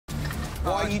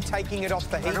Why are you taking it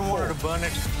off the heat? I don't want her to burn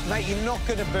it. Mate, you're not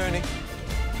going to burn it.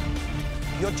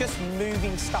 You're just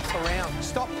moving stuff around.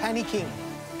 Stop panicking.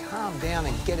 Calm down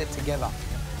and get it together.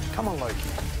 Come on, Loki.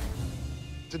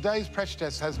 Today's pressure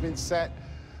test has been set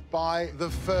by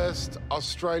the first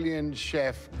Australian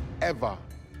chef ever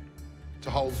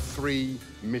to hold 3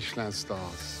 Michelin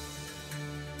stars.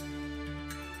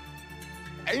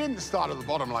 He didn't start at the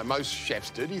bottom like most chefs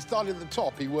did. He started at the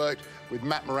top. He worked with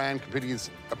Matt Moran, completing his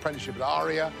apprenticeship at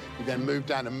Aria. He then moved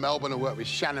down to Melbourne and worked with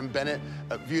Shannon Bennett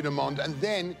at Vue de Monde. And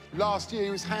then, last year, he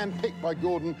was handpicked by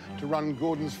Gordon to run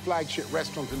Gordon's flagship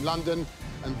restaurant in London.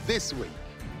 And this week,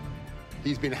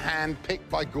 he's been handpicked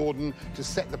by Gordon to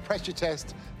set the pressure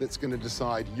test that's going to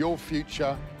decide your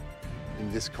future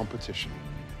in this competition.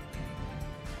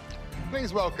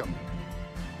 Please welcome,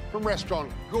 from Restaurant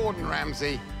Gordon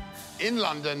Ramsay in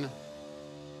London,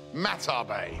 Matt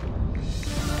Abé.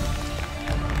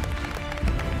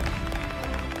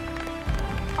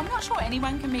 I'm not sure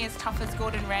anyone can be as tough as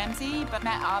Gordon Ramsay, but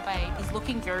Matt Abé is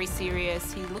looking very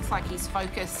serious. He looks like he's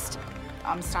focused.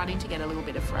 I'm starting to get a little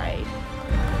bit afraid.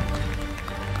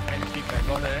 And keep that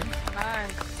on there. No.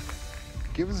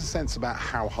 Give us a sense about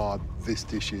how hard this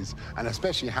dish is, and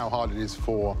especially how hard it is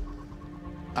for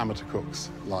amateur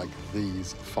cooks like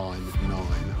these fine 9.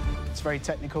 It's very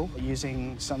technical,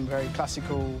 using some very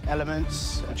classical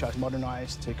elements and try to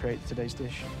modernise to create today's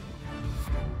dish.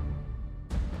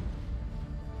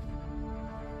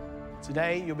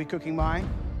 Today, you'll be cooking mine.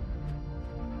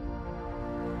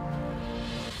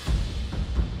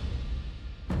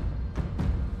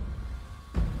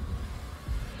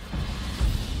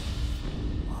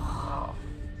 Oh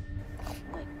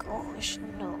my gosh,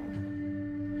 no.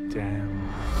 Damn.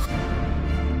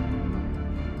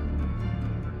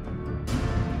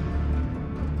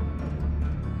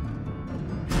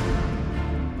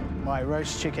 My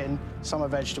roast chicken, summer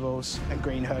vegetables, and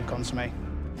green herb consommé.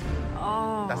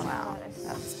 Oh, wow.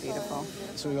 That's beautiful.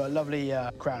 So we've got a lovely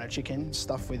crown of chicken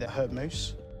stuffed with a herb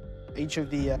mousse. Each of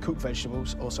the cooked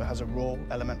vegetables also has a raw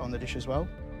element on the dish as well.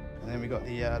 And then we've got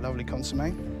the lovely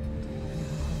consommé.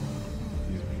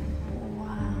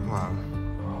 Wow.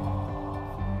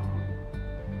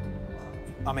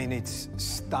 I mean, it's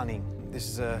stunning. This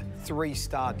is a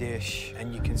 3-star dish,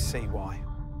 and you can see why.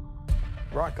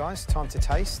 Right, guys, time to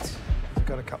taste. I've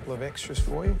got a couple of extras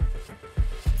for you.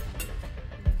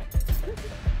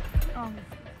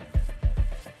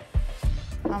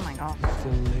 Oh my God.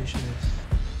 Delicious.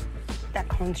 That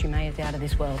consommé is out of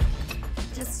this world.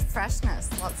 Just freshness,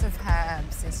 lots of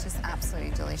herbs. It's just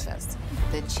absolutely delicious.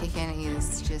 The chicken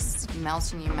is just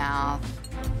melting in your mouth.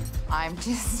 I'm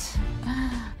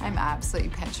absolutely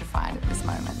petrified at this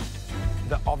moment.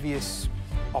 The obvious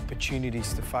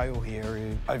opportunities to fail here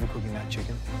are overcooking that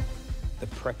chicken. The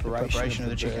preparation of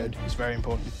the chicken is very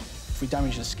important. If we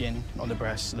damage the skin on the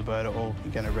breast of the bird at all,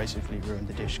 you're going to basically ruin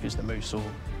the dish because the mousse will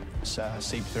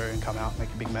seep through and come out, make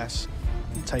a big mess.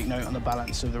 Take note on the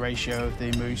balance of the ratio of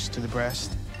the mousse to the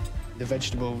breast. The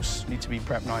vegetables need to be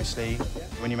prepped nicely.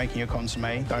 When you're making your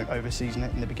consommé, don't over-season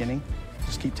it in the beginning.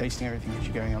 Just keep tasting everything as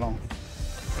you're going along.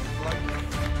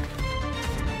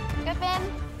 Good, Ben.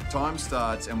 Time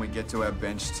starts and we get to our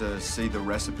bench to see the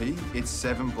recipe. It's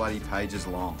 7 bloody pages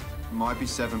long. It might be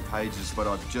 7 pages, but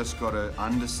I've just got to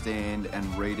understand and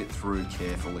read it through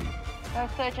carefully. Go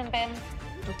surgeon, Ben.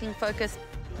 Looking focused.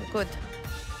 Good.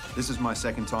 This is my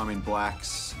second time in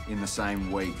blacks in the same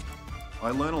week.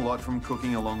 I learn a lot from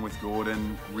cooking along with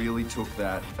Gordon. Really took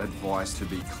that advice to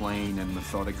be clean and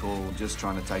methodical, just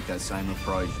trying to take that same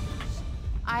approach.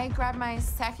 I grabbed my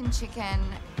second chicken.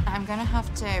 I'm gonna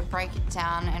have to break it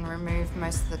down and remove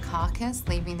most of the carcass,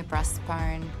 leaving the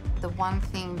breastbone. The one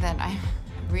thing that I'm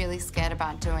really scared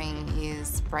about doing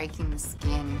is breaking the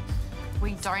skin.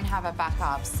 We don't have a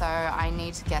backup, so I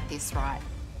need to get this right.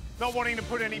 Not wanting to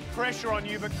put any pressure on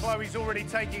you, but Chloe's already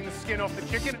taking the skin off the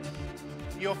chicken.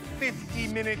 You're 50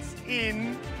 minutes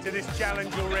in to this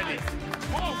challenge already.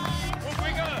 Whoa,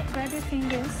 quicker! Grab your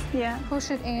fingers, yeah,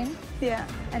 push it in, yeah,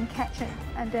 and catch it,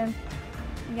 and then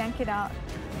yank it out.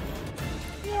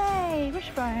 Yay,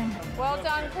 wishbone. Well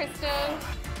done, Kristen.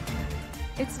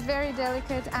 It's very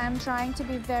delicate. I'm trying to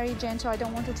be very gentle. I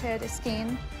don't want to tear the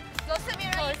skin. Go,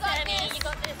 Samira, you got this. You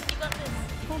got this, you got this.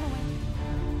 Pull away.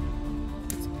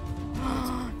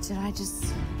 Did I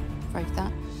just break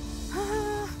that?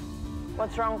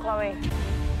 What's wrong, Chloe?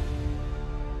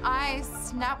 I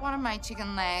snapped one of my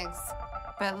chicken legs,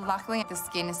 but luckily the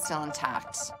skin is still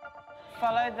intact.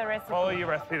 Follow the recipe. Follow your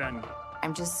recipe then.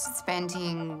 I'm just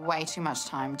spending way too much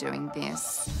time doing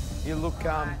this. You look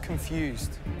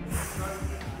confused.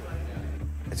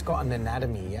 It's got an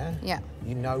anatomy, yeah? Yeah.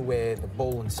 You know where the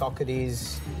ball and socket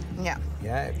is. Yeah.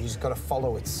 Yeah, you just got to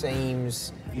follow its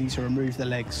seams. You need to remove the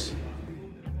legs.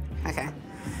 Okay.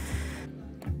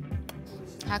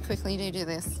 How quickly do you do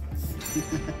this?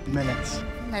 Minutes.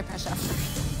 No pressure.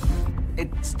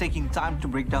 It's taking time to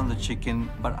break down the chicken,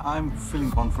 but I'm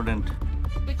feeling confident.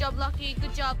 Good job, Lucky.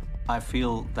 Good job. I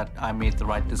feel that I made the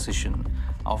right decision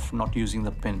of not using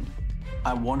the pin.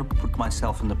 I want to put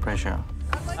myself in the pressure.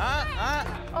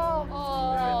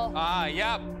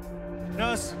 Yep.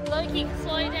 Nurse. Loki,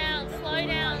 slow down, slow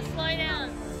down, slow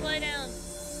down, slow down.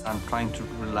 I'm trying to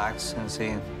relax and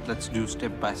say, let's do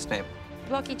step by step.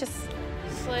 Loki, just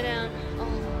slow down.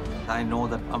 I know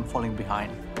that I'm falling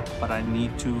behind, but I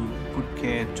need to put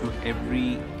care to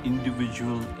every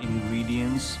individual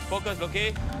ingredients. Focus,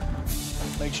 okay?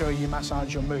 Make sure you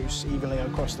massage your mousse evenly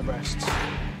across the breasts.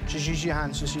 Just use your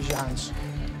hands, just use your hands.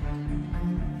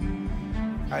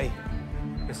 Hey,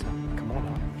 listen, come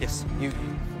on. Yes.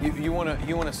 You want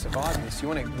to survive this. You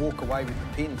want to walk away with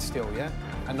the pin still, yeah?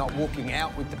 And not walking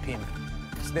out with the pin.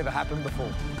 It's never happened before.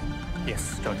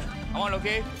 Yes, Judge. Come on,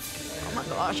 okay? Oh my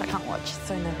gosh, I can't watch. It's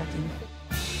so nerve-wracking.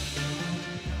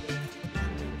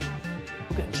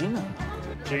 Look at Gina.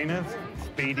 Gina's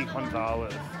Speedy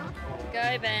Gonzalez.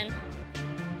 Go, Ben.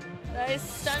 That is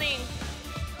stunning.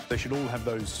 They should all have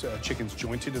those chickens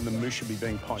jointed, and the mousse should be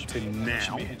being piped in now.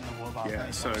 Should be hitting the water bath.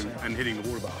 Yeah, and hitting the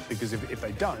water bath, because if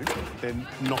they don't, they're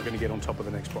not going to get on top of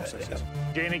the next processes.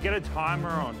 Gina, get a timer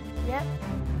on. Yep.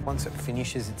 Once it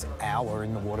finishes its hour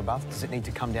in the water bath, does it need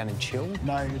to come down and chill?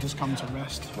 No, you just come to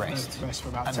rest. Rest. Rest for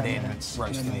about And 10 then minutes.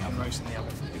 roast in the oven. Roast in the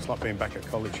oven. It's like being back at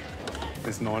college.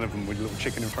 There's 9 of them with a little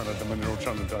chicken in front of them, and they're all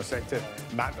trying to dissect it.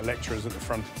 Matt, the lecturer's at the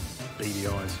front, beady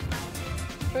eyes.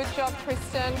 Good job,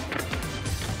 Kristen.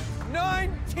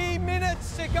 90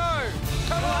 minutes to go.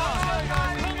 Come on.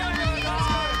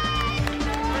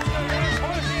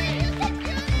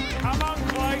 Come on,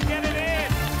 Chloe, get it in.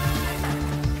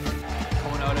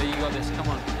 Come on, Odo, you got this. Come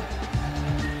on.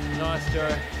 Nice,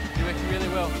 Joe. You're working really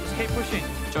well. Just keep pushing.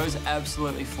 Joe's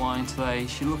absolutely flying today.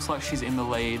 She looks like she's in the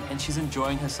lead, and she's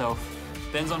enjoying herself.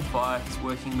 Ben's on fire. He's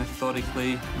working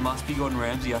methodically. Must be Gordon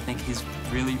Ramsay. I think he's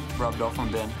really rubbed off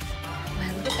on Ben.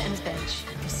 Man, look at Ben's bench.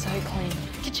 It's so clean.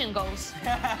 Kitchen goals.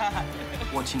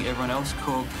 Watching everyone else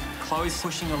cook. Chloe's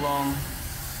pushing along,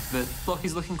 but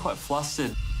Lockie's looking quite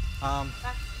flustered.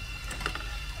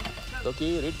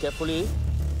 Loki, read carefully.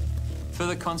 For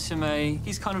the consommé,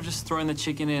 he's kind of just thrown the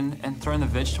chicken in and thrown the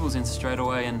vegetables in straight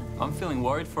away, and I'm feeling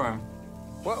worried for him.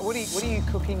 What are you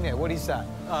cooking there? What is that?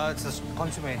 It's a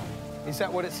consommé. Is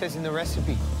that what it says in the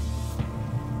recipe?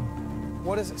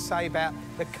 What does it say about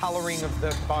the colouring of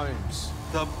the bones?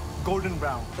 The golden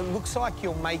brown. It looks like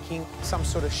you're making some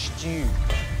sort of stew.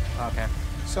 Okay.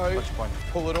 So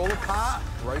pull it all apart,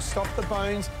 roast off the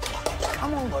bones.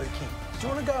 Come on, Loki. Do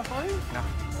you want to go home?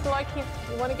 No. Loki,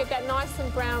 you want to get that nice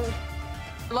and brown.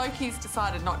 Loki's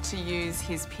decided not to use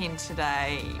his pin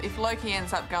today. If Loki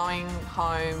ends up going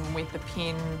home with the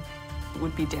pin, it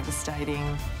would be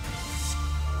devastating.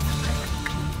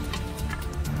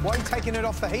 Why are you taking it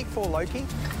off the heat for, Loki?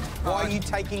 Why are you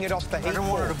taking it off the heat for? I don't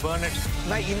want her to burn it.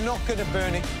 Mate, you're not going to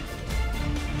burn it.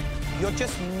 You're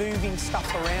just moving stuff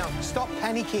around. Stop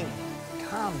panicking.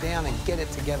 Calm down and get it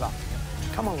together.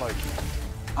 Come on, Loki.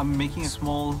 I'm making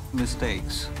small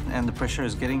mistakes, and the pressure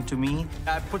is getting to me.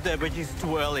 I put the veggies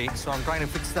too early, so I'm trying to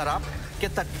fix that up.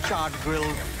 Get that charred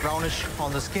grilled brownish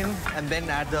on the skin, and then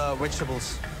add the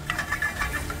vegetables.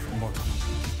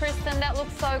 Kristen, that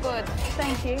looks so good.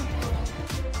 Thank you.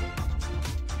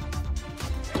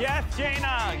 Yes,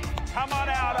 Gina. Come on,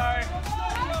 Aldo.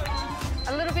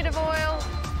 A little bit of oil.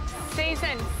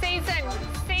 Season, season,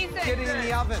 season. Get it in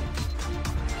the oven.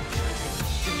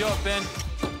 Good job, Ben.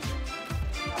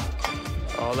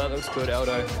 Oh, that looks good,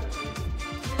 Aldo.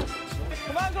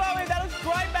 Come on, Chloe. That looks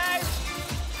great, babe.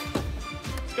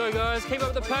 Let's go, guys. Keep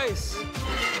up the pace.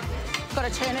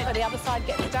 Got to turn it so the other side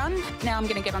gets done. Now I'm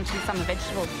going to get onto some of the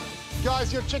vegetables.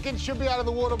 Guys, your chicken should be out of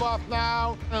the water bath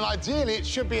now, and ideally it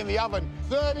should be in the oven.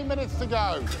 30 minutes to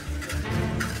go.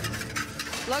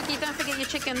 Loki, don't forget your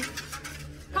chicken.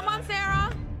 Come on,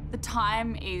 Sarah. The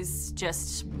time is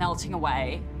just melting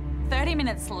away. 30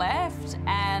 minutes left,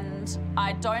 and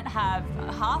I don't have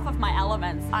half of my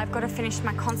elements. I've got to finish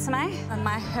my consommé, and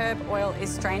my herb oil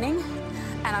is draining,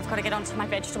 and I've got to get onto my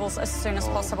vegetables as soon as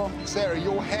possible. Sarah,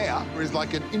 your hair is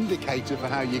like an indicator for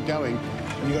how you're going.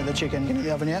 Have you got the chicken in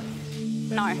the oven yet?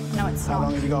 No, it's How not.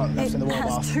 long have you got left in the water It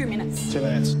bath? has 2 minutes. 2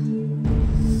 minutes.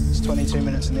 It's 22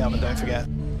 minutes in the oven, don't forget.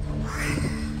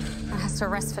 It has to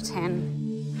rest for 10.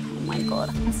 Oh my God.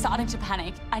 I'm starting to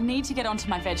panic. I need to get onto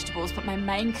my vegetables, but my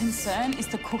main concern is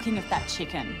the cooking of that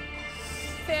chicken.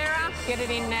 Sarah, get it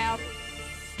in now.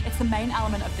 It's the main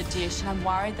element of the dish, and I'm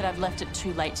worried that I've left it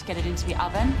too late to get it into the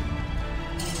oven.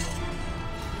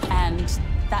 And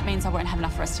that means I won't have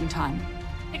enough resting time.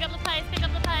 Pick up the pace, pick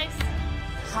up the pace.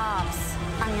 Halves,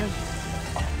 onion.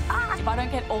 If I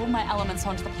don't get all my elements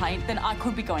onto the plate, then I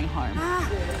could be going home.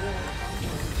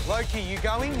 Loki, you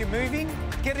going? You moving?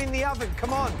 Get in the oven,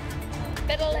 come on.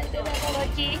 Better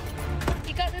Loki.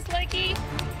 You got this, Loki.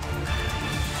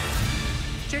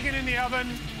 Chicken in the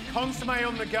oven, consommé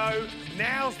on the go.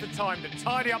 Now's the time to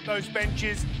tidy up those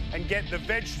benches and get the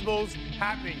vegetables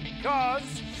happening because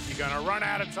you're going to run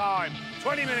out of time.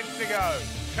 20 minutes to go.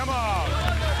 Come on.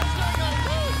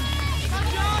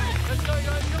 Let's go,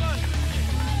 guys, come on.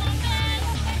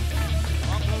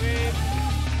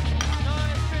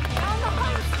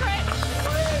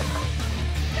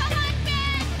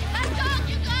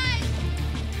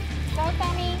 Go,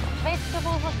 Fanny.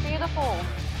 Vegetables look beautiful.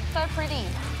 So pretty.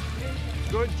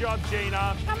 Good job,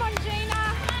 Gina. Come on,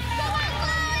 Gina. Come on,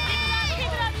 Chloe.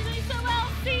 Keep it up. You're doing so well.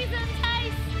 Season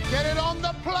taste. Get it on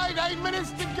the plate. 8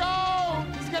 minutes to go.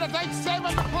 It's going to take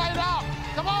 7 to plate up.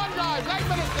 Come on, guys. 8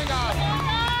 minutes to go.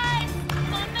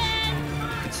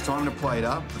 It's time to plate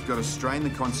up. I've got to strain the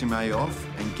consommé off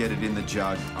and get it in the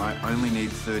jug. I only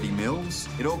need 30 mils.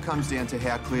 It all comes down to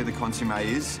how clear the consommé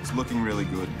is. It's looking really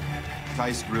good.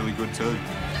 Tastes really good too.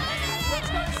 Let's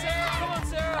go, Sarah. Come on,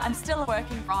 Sarah. I'm still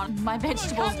working on my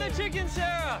vegetables. Cut the chicken,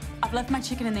 Sarah. I've left my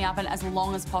chicken in the oven as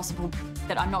long as possible,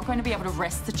 that I'm not going to be able to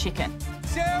rest the chicken.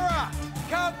 Sarah,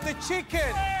 cut the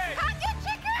chicken. Cut your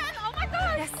chicken. Oh, my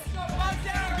God. Yes. Come on,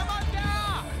 Sarah. Come on,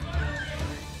 Sarah.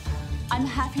 I'm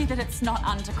happy that it's not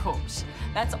undercooked.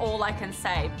 That's all I can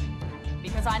say,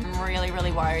 because I'm really,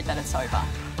 really worried that it's over.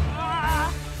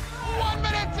 1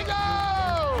 minute to go.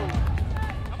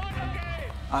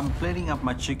 I'm plating up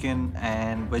my chicken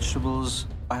and vegetables.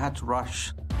 I had to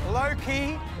rush.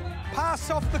 Loki, pass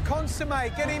off the consommé.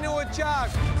 Get into a jug.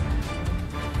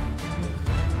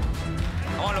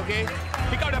 Come on, Loki.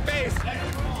 Pick up the pace.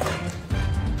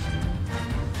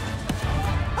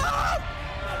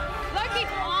 Loki.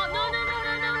 Oh, no.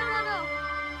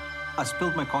 I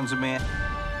spilled my consommé.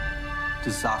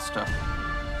 Disaster.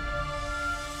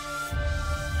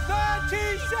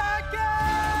 30 seconds!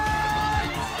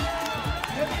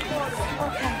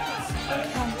 Okay.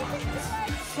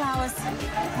 Flowers.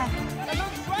 That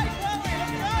looks great, Chloe.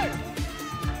 Let's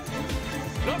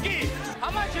go. Loki,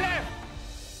 how much left?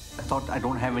 I thought I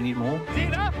don't have any more. Is it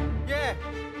enough? Yeah.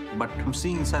 But I'm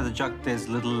seeing inside the jug there's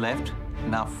little left,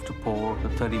 enough to pour the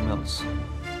 30 mils.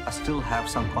 I still have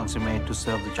some consommé to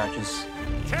serve the judges.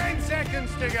 10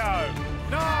 seconds to go.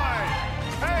 9,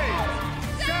 8,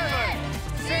 7,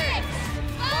 6,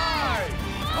 5,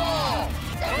 4,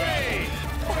 3,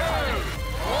 2,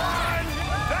 1.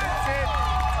 That's it.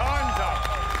 Time's up.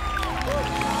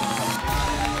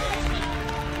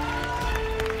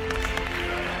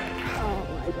 Oh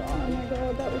my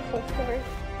God, that was so scary.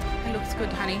 It looks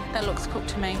good, honey. That looks cooked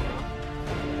to me.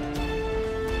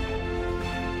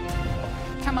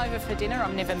 Come over for dinner.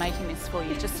 I'm never making this for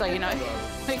you, just so you know.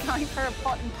 We're going for a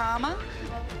pot and parma.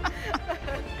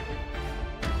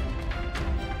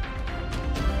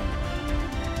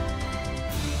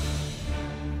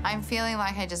 I'm feeling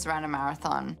like I just ran a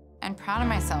marathon and proud of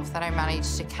myself that I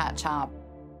managed to catch up.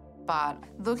 But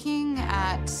looking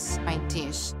at my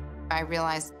dish, I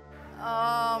realized,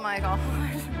 Oh my God.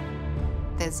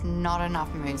 there's not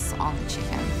enough mousse on the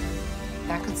chicken.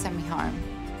 That could send me home.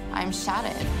 I'm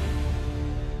shattered.